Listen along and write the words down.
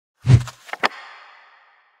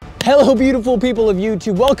Hello beautiful people of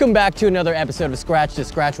YouTube, welcome back to another episode of Scratch to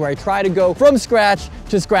Scratch, where I try to go from scratch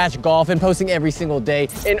to scratch golf and posting every single day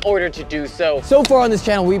in order to do so. So far on this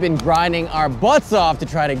channel, we've been grinding our butts off to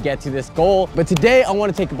try to get to this goal. But today I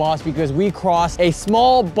want to take a boss because we crossed a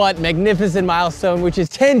small but magnificent milestone, which is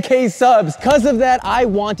 10K subs. Because of that, I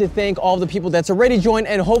want to thank all the people that's already joined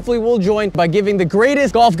and hopefully will join by giving the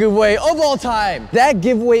greatest golf giveaway of all time. That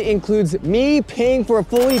giveaway includes me paying for a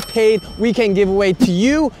fully paid weekend giveaway to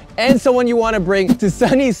you and someone you want to bring to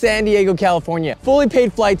sunny San Diego, California. Fully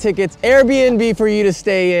paid flight tickets, Airbnb for you to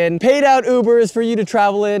stay in, paid out Ubers for you to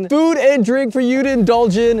travel in, food and drink for you to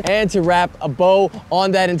indulge in, and to wrap a bow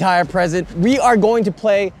on that entire present, we are going to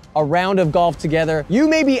play a round of golf together. You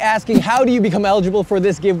may be asking, how do you become eligible for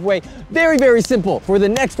this giveaway? Very, very simple. For the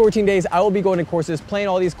next 14 days, I will be going to courses, playing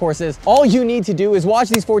all these courses. All you need to do is watch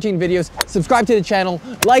these 14 videos, subscribe to the channel,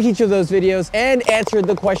 like each of those videos, and answer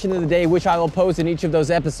the question of the day, which I will post in each of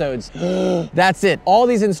those episodes. That's it. All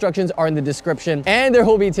these instructions are in the description, and there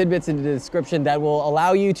will be tidbits in the description that will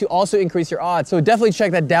allow you to also increase your odds. So definitely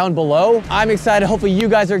check that down below. I'm excited. Hopefully you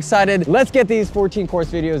guys are excited. Let's get these 14 course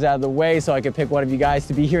videos out of the way so I can pick one of you guys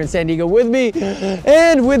to be here in San Diego with me.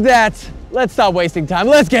 And with that, let's stop wasting time.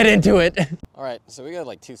 Let's get into it. All right, so we got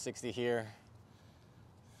like 260 here.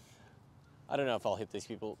 I don't know if I'll hit these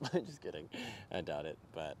people. Just kidding. I doubt it,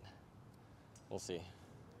 but we'll see.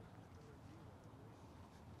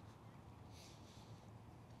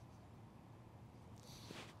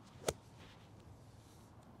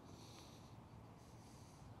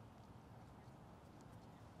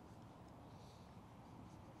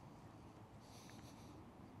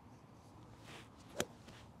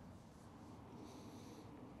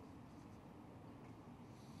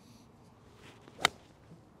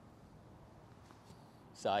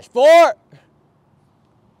 Size 4!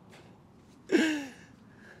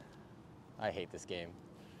 I hate this game.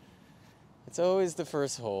 It's always the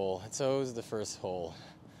first hole. It's always the first hole.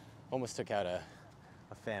 Almost took out a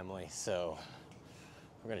family, so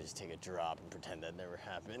we're gonna just take a drop and pretend that never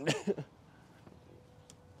happened.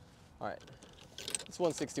 All right, it's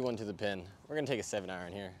 161 to the pin. We're gonna take a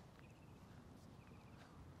 7-iron here.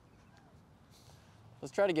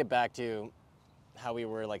 Let's try to get back to how we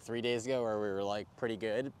were like 3 days ago, where we were like pretty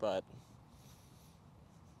good, but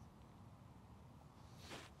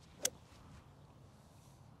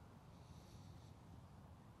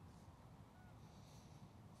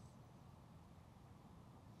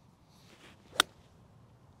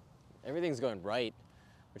everything's going right,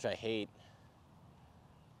 which I hate.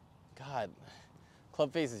 God,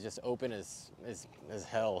 club face is just open as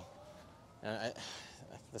hell. And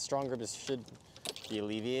the strong grip should be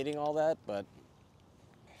alleviating all that, but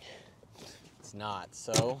it's not.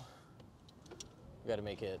 So we got to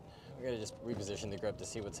make it. We got to just reposition the grip to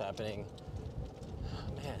see what's happening.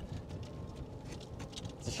 Oh, man,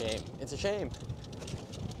 it's a shame. It's a shame.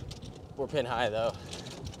 We're pin high though.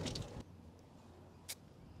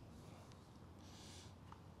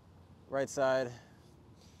 Right side,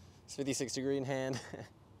 it's 56 degree in hand.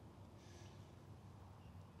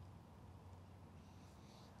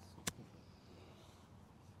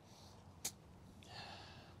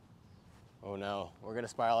 Oh no, we're gonna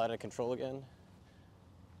spiral out of control again.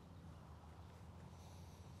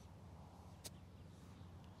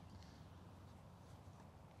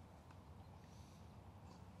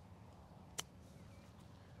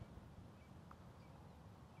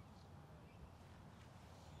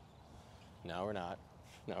 No, we're not.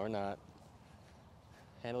 No, we're not.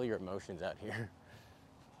 Handle your emotions out here.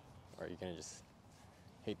 Or are you gonna just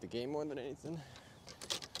hate the game more than anything?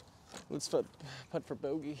 Let's putt for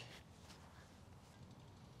bogey.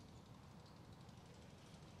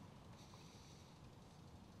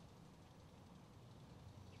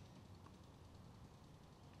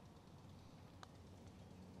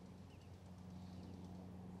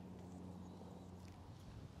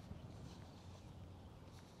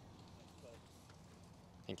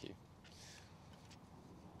 Thank you.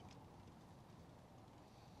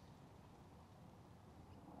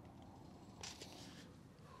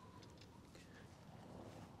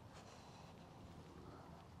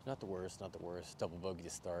 Not the worst, not the worst. Double bogey to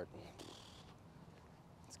start.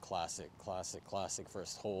 It's classic, classic, classic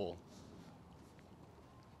first hole.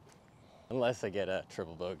 Unless I get a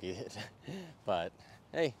triple bogey. But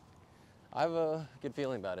hey, I have a good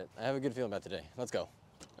feeling about it. I have a good feeling about today. Let's go.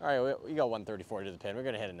 All right, we got 134 to the pin. We're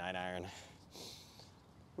gonna hit a 9-iron.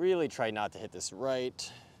 Really try not to hit this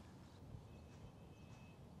right.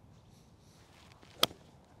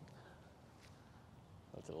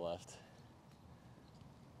 Go to the left.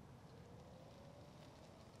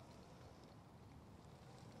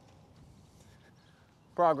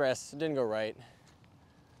 progress. It didn't go right.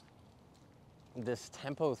 This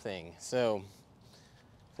tempo thing. So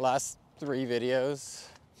last 3 videos,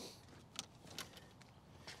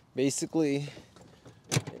 basically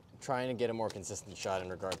trying to get a more consistent shot in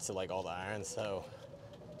regards to like all the irons. So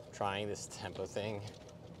trying this tempo thing,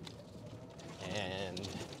 and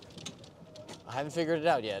I haven't figured it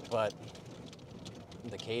out yet, but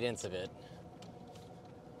the cadence of it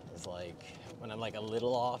is like, when I'm like a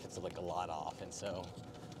little off, it's like a lot off. And so,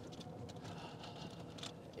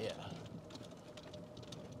 yeah,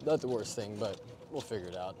 not the worst thing, but we'll figure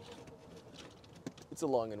it out. It's a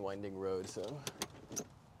long and winding road, so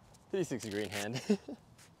 360 degree hand.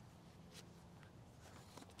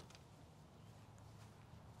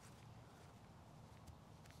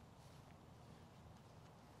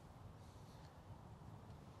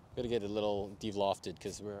 Gotta get a little de-lofted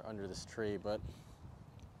because we're under this tree, but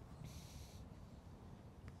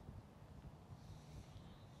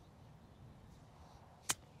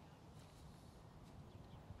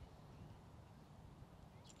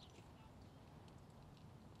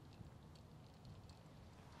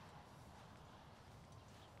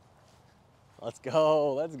let's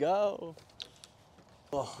go, let's go.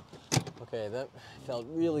 Oh, okay, that felt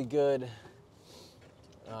really good.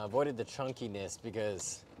 Avoided the chunkiness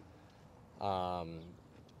because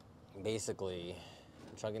basically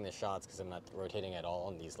I'm chugging the shots because I'm not rotating at all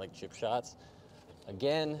on these like chip shots.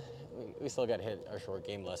 Again, we still got to hit our short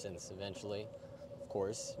game lessons eventually, of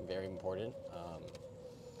course, very important.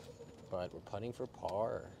 But we're putting for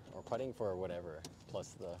par, or putting for whatever,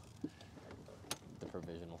 plus the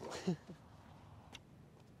provisional.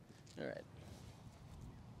 All right.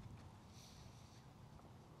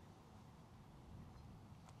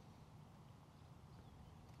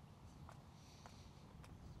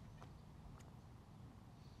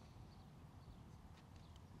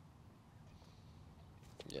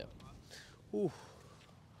 Yeah. Ooh.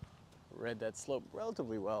 Read that slope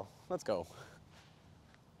relatively well. Let's go.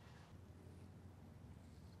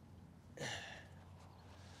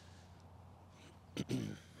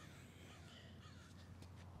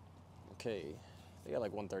 Okay, they got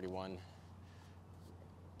like 131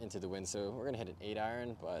 into the wind, so we're gonna hit an 8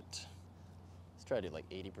 iron, but let's try to do like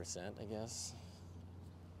 80%, I guess.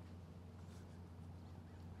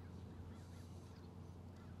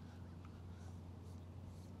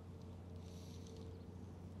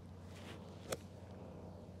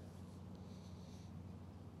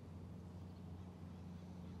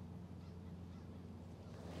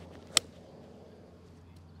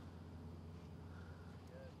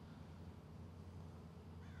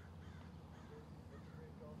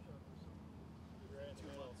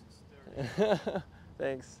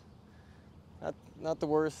 Thanks. Not the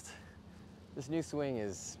worst. This new swing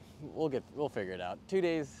is, we'll figure it out. 2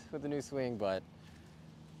 days with the new swing, but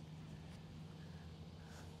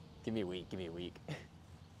give me a week, give me a week.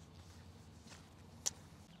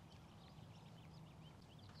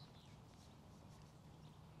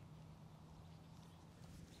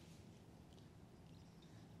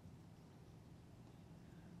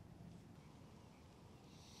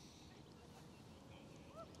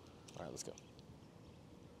 All right, let's go.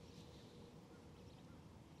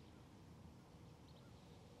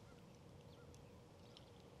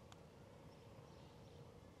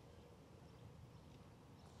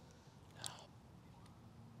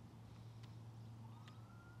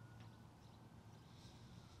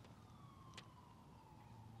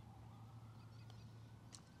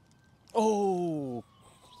 Oh,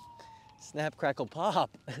 snap, crackle, pop.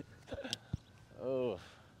 Oh,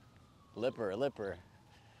 lipper, lipper.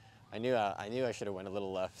 I knew I should have went a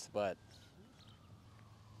little left, but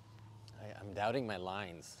I'm doubting my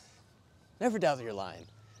lines. Never doubt your line.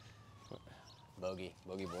 Bogey,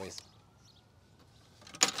 bogey boys.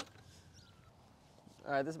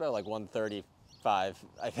 All right, this is about like 135,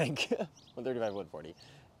 I think. 135, 140.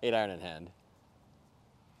 8 iron in hand.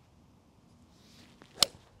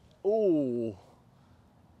 Oh,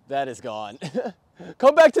 that is gone.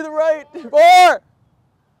 Come back to the right. 4!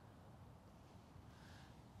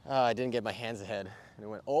 I didn't get my hands ahead. And it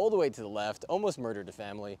went all the way to the left, almost murdered the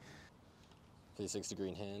family. 360 degree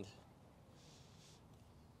in hand.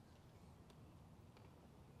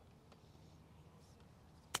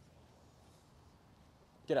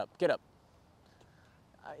 Get up, get up.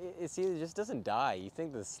 See, it just doesn't die. You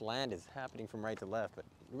think the slant is happening from right to left, but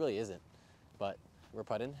it really isn't. But we're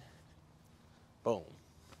putting. Boom.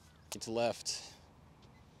 Get to left.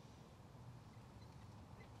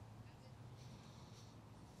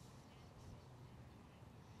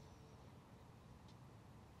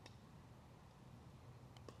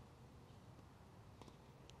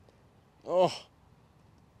 Oh,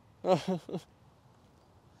 A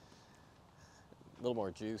little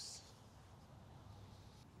more juice.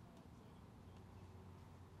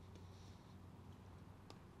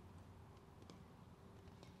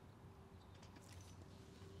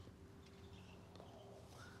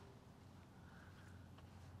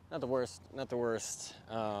 Not the worst, not the worst.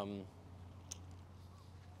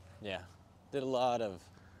 Yeah, did a lot of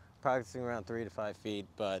practicing around 3 to 5 feet,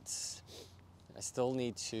 but I still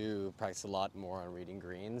need to practice a lot more on reading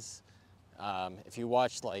greens. If you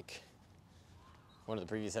watched like one of the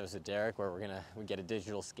previous episodes with Derek, where we get a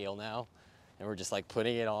digital scale now, and we're just like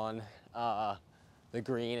putting it on the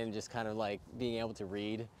green and just kind of like being able to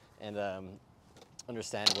read and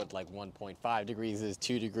understand what like 1.5 degrees is,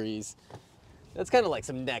 2 degrees. That's kind of like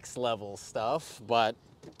some next level stuff, but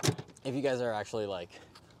if you guys are actually like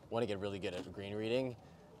want to get really good at green reading,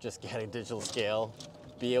 just get a digital scale,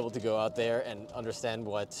 be able to go out there and understand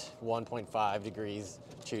what 1.5 degrees,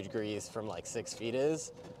 2 degrees from like 6 feet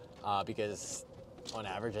is, because on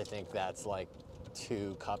average, I think that's like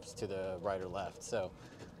 2 cups to the right or left. So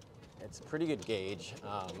it's a pretty good gauge.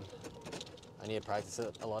 I need to practice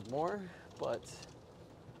it a lot more, but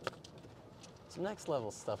some next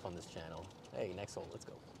level stuff on this channel. Hey, next hole, let's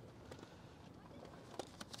go.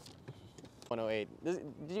 108. Did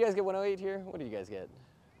you guys get 108 here? What did you guys get?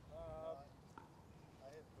 I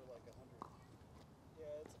hit for like 100. Yeah,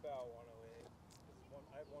 it's about 108.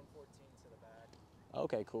 I have 114 to the back.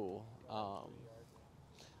 Okay, cool. 3 yards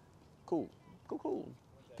in. Cool. Cool.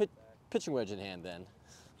 Pitching wedge in hand then.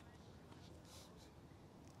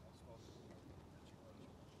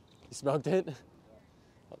 You smoked it?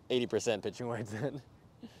 80% pitching wedge then.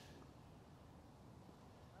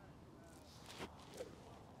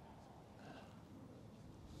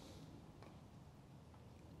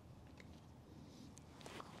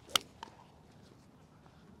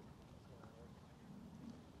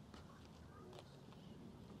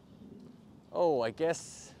 Oh, I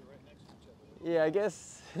guess. Yeah, I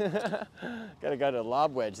guess. Got a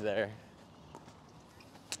lob wedge there.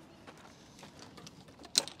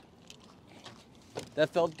 That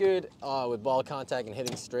felt good with ball contact and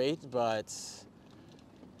hitting straight, but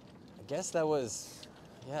I guess that was,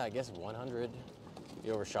 yeah, I guess 100.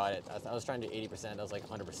 You overshot it. I was trying to do 80%. I was like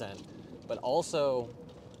 100%. But also,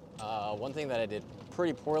 one thing that I did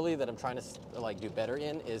pretty poorly that I'm trying to like do better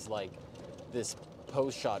in is like this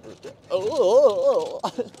post shot.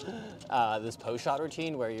 This post shot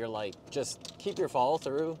routine where you're like just keep your follow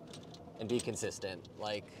through and be consistent.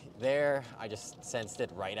 Like there, I just sensed it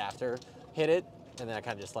right after hit it, and then I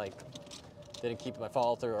kind of just like didn't keep my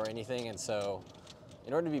follow through or anything. And so,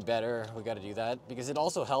 in order to be better, we got to do that because it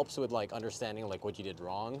also helps with like understanding like what you did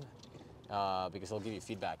wrong, because it'll give you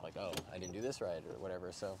feedback like, oh, I didn't do this right or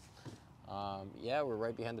whatever. So, yeah, we're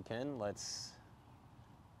right behind the pin. Let's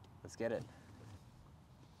get it.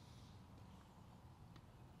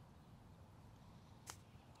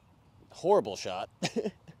 Horrible shot.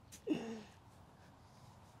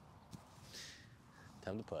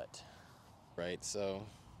 Time to putt. Right, so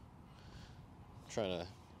I'm trying to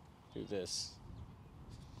do this.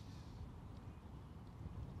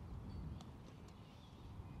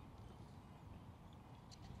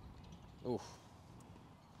 Oof.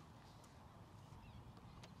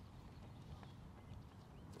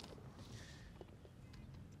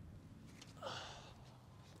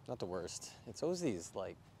 Not the worst. It's always these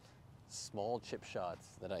like small chip shots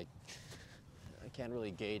that I can't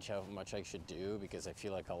really gauge how much I should do because I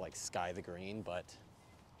feel like I'll like sky the green, but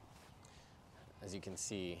as you can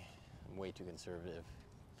see, I'm way too conservative.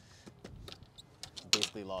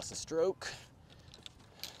 Basically lost a stroke.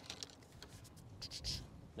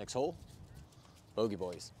 Next hole, bogey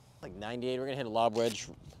boys. Like 98, we're gonna hit a lob wedge.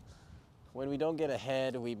 When we don't get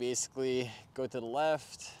ahead, we basically go to the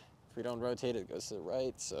left. If we don't rotate, it goes to the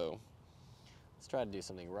right, so let's try to do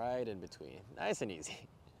something right in between. Nice and easy.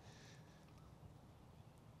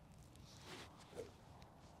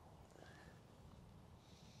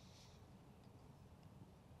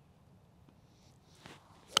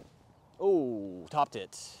 Oh, topped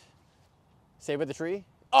it. Save with the tree.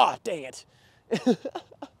 Ah, oh, dang it.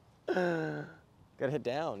 Gotta hit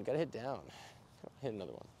down, gotta hit down. Hit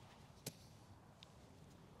another one.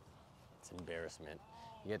 It's an embarrassment.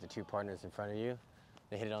 You get the 2 partners in front of you,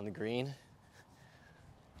 they hit it on the green,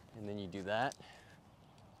 and then you do that.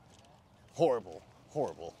 Horrible,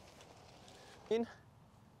 horrible.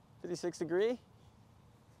 56 degree.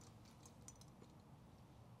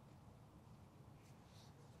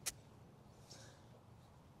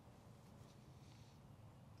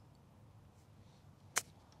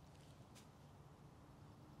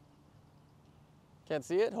 Can't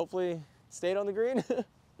see it. Hopefully it stayed on the green.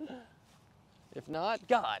 If not,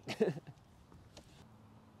 God.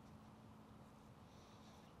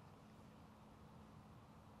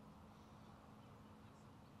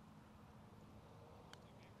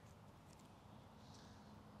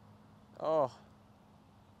 Oh.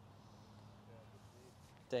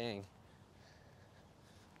 Dang.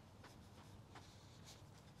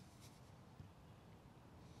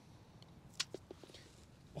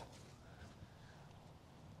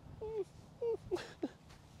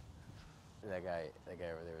 That guy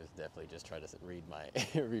over there was definitely just trying to read my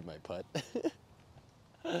read my putt.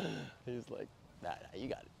 He was like, nah, you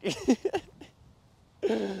got it.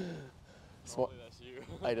 Hopefully that's you.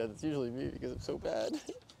 I know, that's usually me because I'm so bad.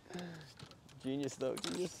 Genius though,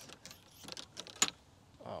 genius.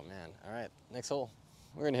 Oh man, all right, next hole.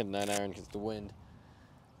 We're gonna hit a 9-iron because the wind.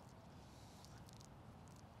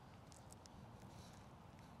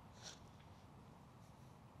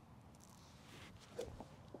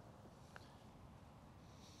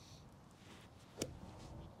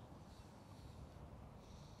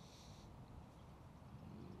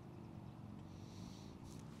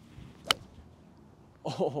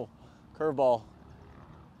 Oh, curveball.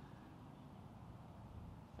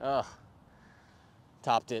 Ugh.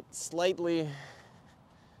 Topped it slightly,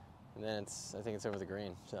 and then I think it's over the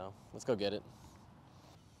green, so let's go get it.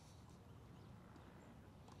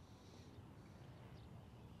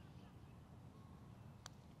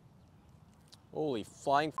 Holy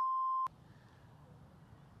flying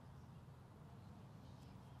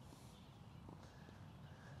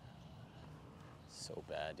so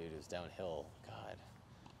bad, dude. It was downhill. God.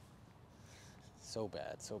 So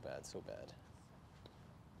bad, so bad, so bad.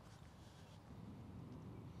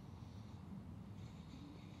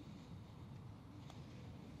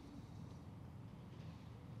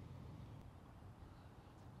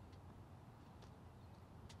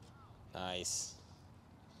 Nice.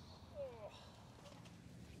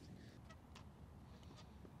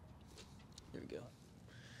 Here we go.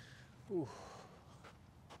 Ooh.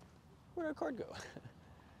 Where'd our card go?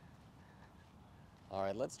 All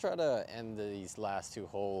right, let's try to end these last 2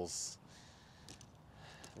 holes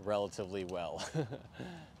relatively well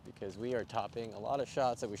because we are topping a lot of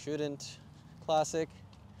shots that we shouldn't. Classic.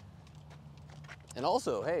 And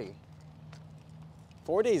also, hey,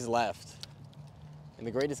 4 days left in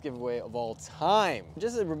the greatest giveaway of all time.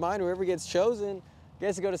 Just a reminder, whoever gets chosen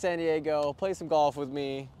gets to go to San Diego, play some golf with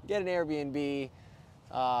me, get an Airbnb,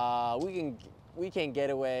 weekend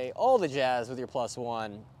getaway, all the jazz with your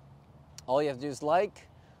 +1. All you have to do is like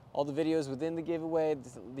all the videos within the giveaway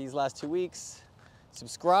these last 2 weeks,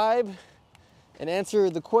 subscribe, and answer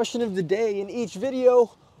the question of the day in each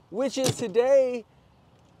video, which is today,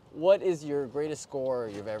 what is your greatest score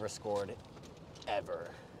you've ever scored, ever?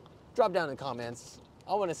 Drop down in the comments.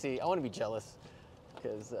 I want to be jealous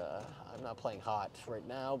because I'm not playing hot right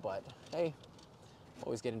now, but hey,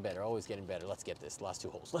 always getting better, always getting better. Let's get this, last 2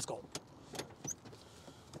 holes, let's go.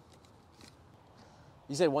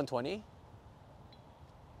 You said 120? Yeah,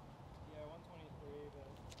 123, but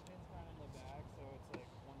the pin's kind of in the back, so it's like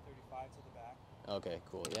 135 to the back. Okay,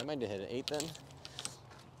 cool. Yeah, I might have hit an 8 then.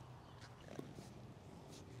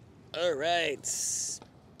 All right.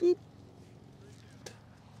 Boop.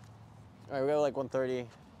 All right, we got like 130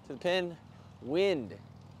 to the pin. Wind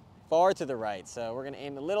far to the right, so we're gonna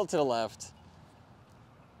aim a little to the left.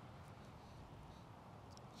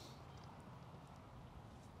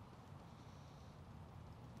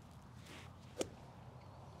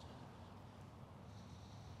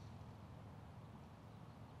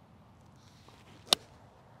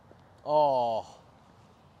 Oh,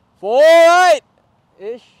 4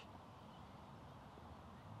 right-ish.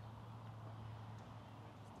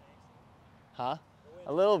 Huh?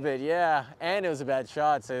 A little bit, yeah. And it was a bad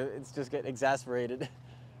shot, so it's just getting exasperated.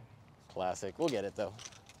 Classic. We'll get it though.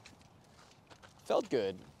 Felt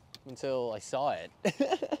good until I saw it.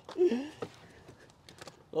 A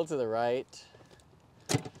little to the right.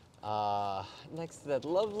 Next to that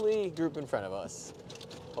lovely group in front of us.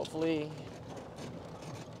 Hopefully,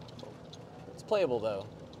 it's playable though.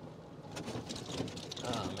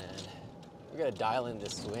 Oh man, we gotta dial in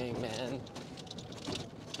this swing, man.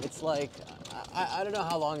 It's like, I don't know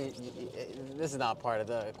how long, this is not part of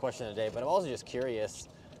the question of the day, but I'm also just curious,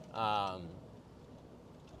 like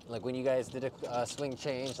when you guys did a swing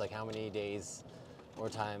change, like how many days or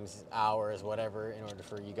times, hours, whatever, in order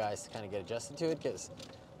for you guys to kind of get adjusted to it, because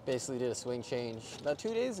basically did a swing change about 2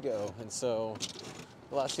 days ago, and so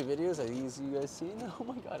the last 2 videos, are these you guys seen? Oh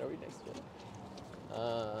my God, are we next to it?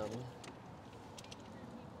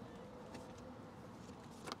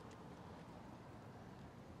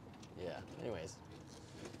 Yeah, anyways.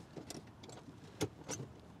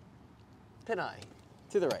 Pin-eye.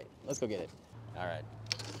 To the right. Let's go get it. All right.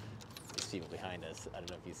 There's people behind us. I don't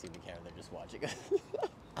know if you see the camera. They're just watching us.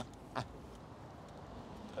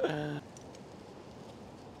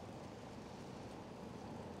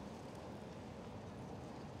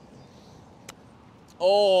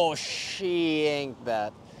 Oh, she ain't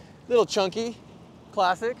that. Little chunky.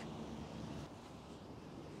 Classic.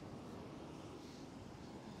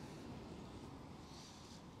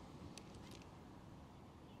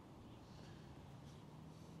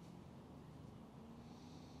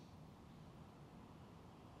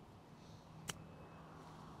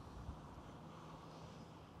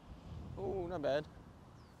 Oh, not bad.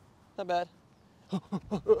 Not bad.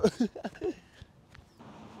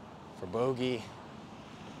 For bogey.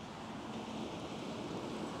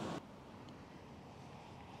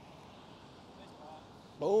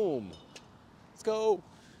 Boom. Let's go.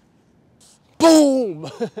 Boom.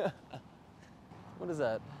 What is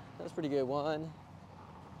that? That's pretty good. 1,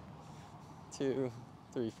 2,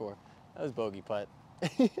 3, 4. That was bogey putt.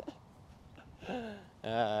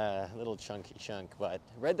 Little chunky chunk, but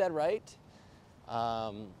read that right.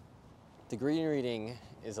 The green reading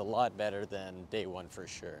is a lot better than day one for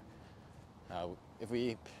sure. If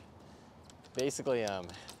we basically, I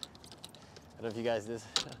don't know if you guys this,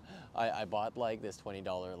 I bought like this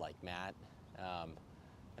 $20 like mat,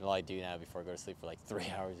 and all I do now before I go to sleep for like 3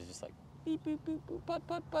 hours is just like beep beep beep boop putt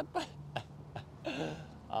putt putt putt.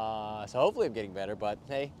 So hopefully I'm getting better, but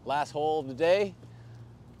hey, last hole of the day.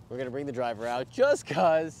 We're gonna bring the driver out just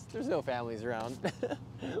cause there's no families around.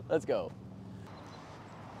 Let's go.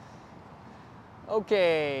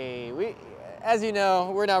 Okay, as you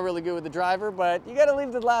know, we're not really good with the driver, but you gotta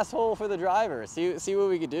leave the last hole for the driver. See what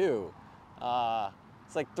we could do.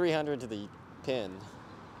 It's like 300 to the pin.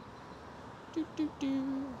 Doo, doo,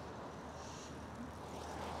 doo.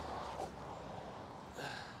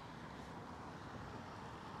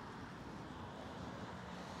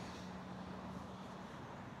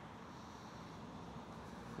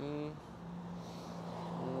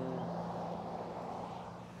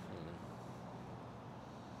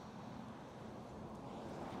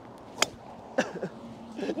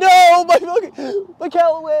 No, my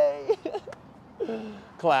Callaway.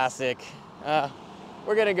 Classic.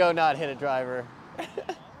 We're gonna go not hit a driver.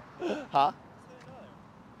 Huh?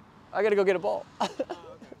 I gotta go get a ball.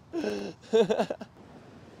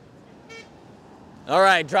 All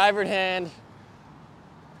right, driver in hand.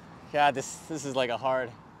 God, this is like a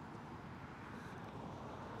hard.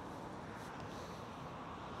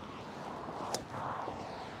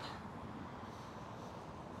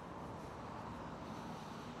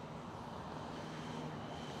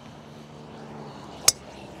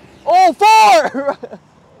 Oh, 4!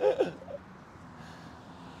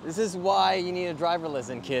 This is why you need a driver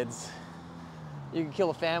lesson, kids. You can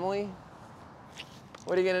kill a family.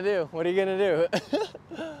 What are you gonna do? What are you gonna do?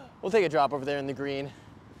 We'll take a drop over there in the green.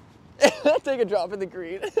 Take a drop in the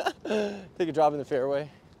green. Take a drop in the fairway.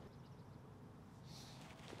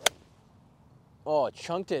 Oh, it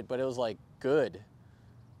chunked it, but it was like good.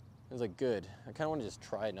 It was like good. I kind of want to just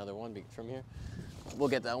try another one from here. We'll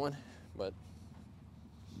get that one, but.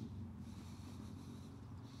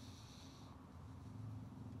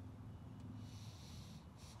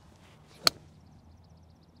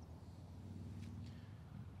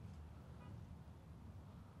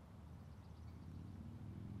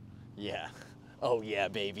 Yeah. Oh yeah,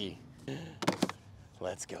 baby.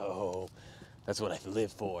 Let's go. That's what I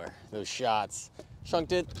live for. Those shots.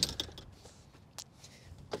 Chunked it.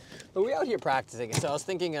 But we out here practicing. So I was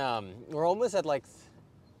thinking, we're almost at like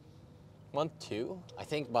month 2. I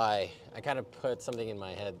think I kind of put something in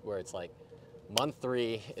my head where it's like month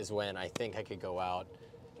 3 is when I think I could go out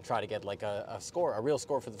and try to get like a score, a real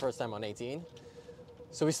score for the first time on 18.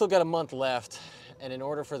 So we still got a month left. And in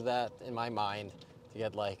order for that, in my mind, to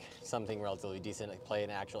get like something relatively decent, like play an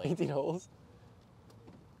actual 18 holes,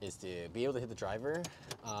 is to be able to hit the driver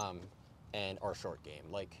and our short game.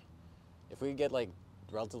 Like if we get like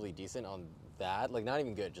relatively decent on that, like not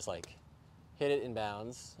even good, just like hit it in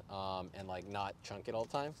bounds and like not chunk it all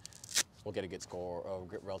the time, we'll get a good score,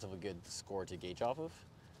 a relatively good score to gauge off of.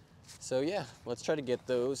 So yeah, let's try to get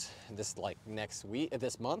those this like next week,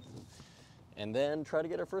 this month, and then try to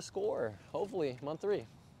get our first score, hopefully month 3.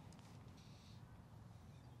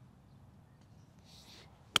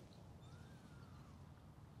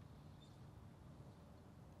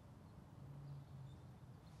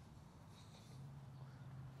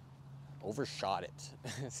 Overshot it.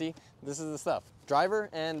 See, this is the stuff. Driver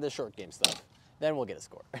and the short game stuff. Then we'll get a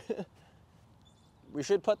score. We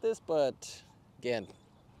should putt this, but again,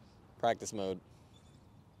 practice mode.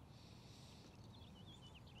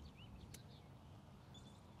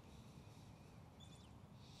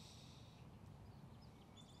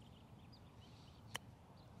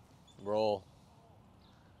 hole.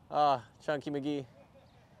 Chunky McGee.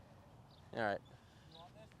 All right.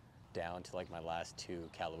 Down to like my last 2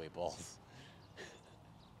 Callaway balls.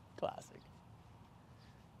 Classic.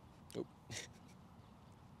 Oop.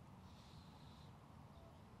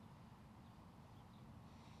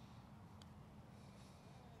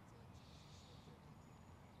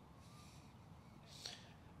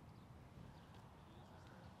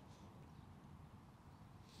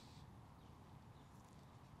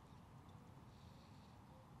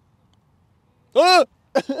 Ah!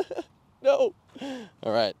 No.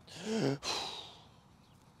 All right.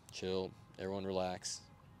 Chill. Everyone relax.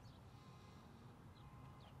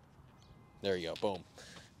 There you go. Boom.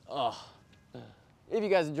 Oh. If you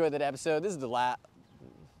guys enjoyed that episode, this is the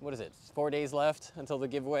what is it? 4 days left until the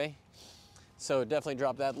giveaway. So definitely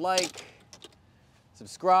drop that like,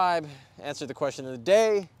 subscribe, answer the question of the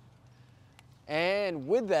day. And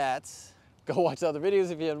with that, go watch the other videos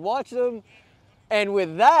if you haven't watched them. And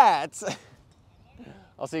with that,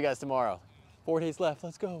 I'll see you guys tomorrow. 4 days left,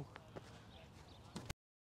 let's go.